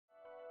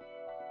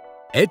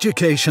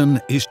Education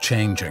is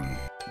changing.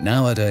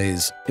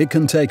 Nowadays, it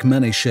can take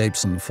many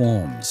shapes and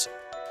forms.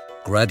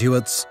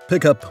 Graduates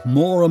pick up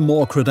more and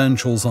more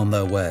credentials on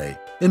their way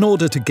in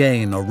order to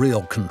gain a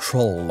real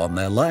control on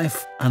their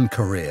life and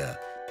career.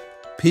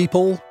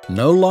 People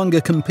no longer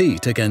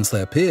compete against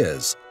their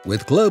peers.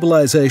 With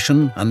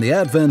globalization and the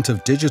advent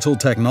of digital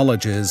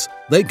technologies,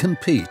 they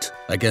compete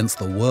against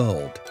the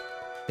world.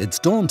 It's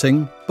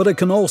daunting, but it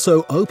can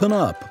also open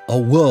up a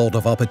world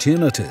of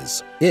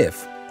opportunities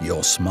if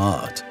you're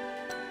smart.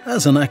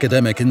 As an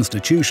academic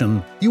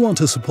institution, you want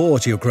to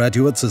support your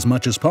graduates as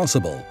much as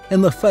possible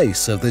in the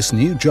face of this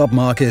new job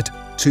market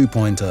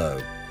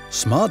 2.0.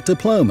 Smart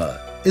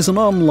Diploma is an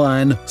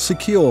online,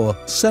 secure,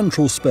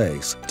 central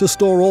space to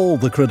store all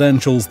the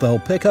credentials they'll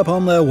pick up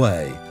on their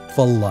way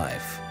for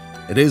life.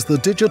 It is the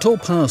digital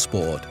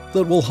passport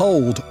that will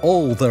hold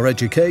all their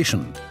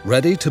education,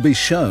 ready to be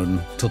shown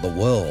to the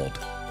world.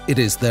 It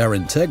is their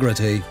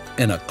integrity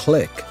in a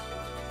click.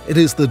 It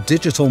is the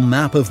digital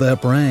map of their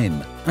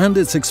brain and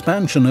its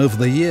expansion over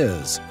the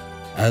years,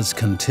 as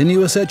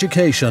continuous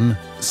education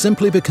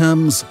simply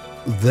becomes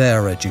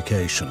their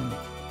education.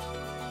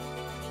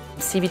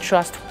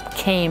 CVTrust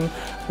came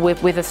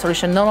with a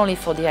solution not only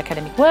for the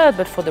academic world,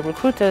 but for the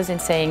recruiters in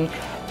saying,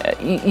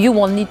 you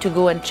won't need to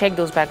go and check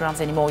those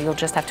backgrounds anymore, you'll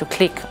just have to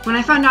click. When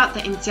I found out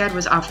that INSEAD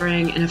was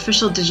offering an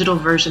official digital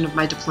version of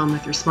my diploma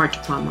through Smart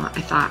Diploma,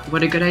 I thought,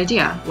 what a good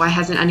idea. Why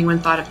hasn't anyone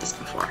thought of this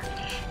before?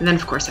 And then,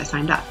 of course, I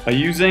signed up. By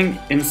using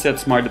INSEAD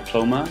Smart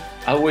Diploma,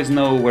 I always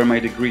know where my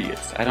degree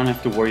is. I don't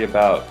have to worry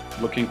about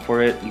looking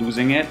for it,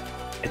 losing it.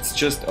 It's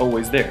just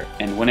always there.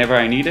 And whenever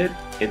I need it,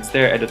 it's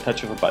there at the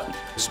touch of a button.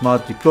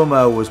 Smart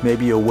Diploma was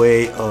maybe a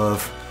way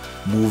of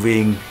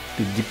moving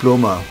the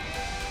diploma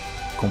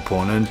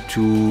component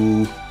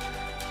to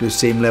the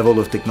same level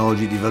of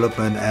technology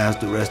development as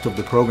the rest of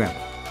the program.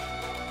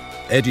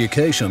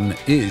 Education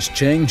is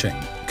changing,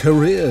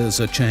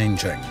 careers are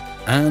changing,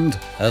 and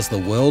as the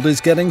world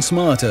is getting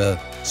smarter,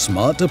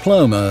 Smart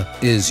Diploma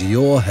is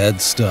your head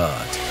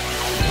start.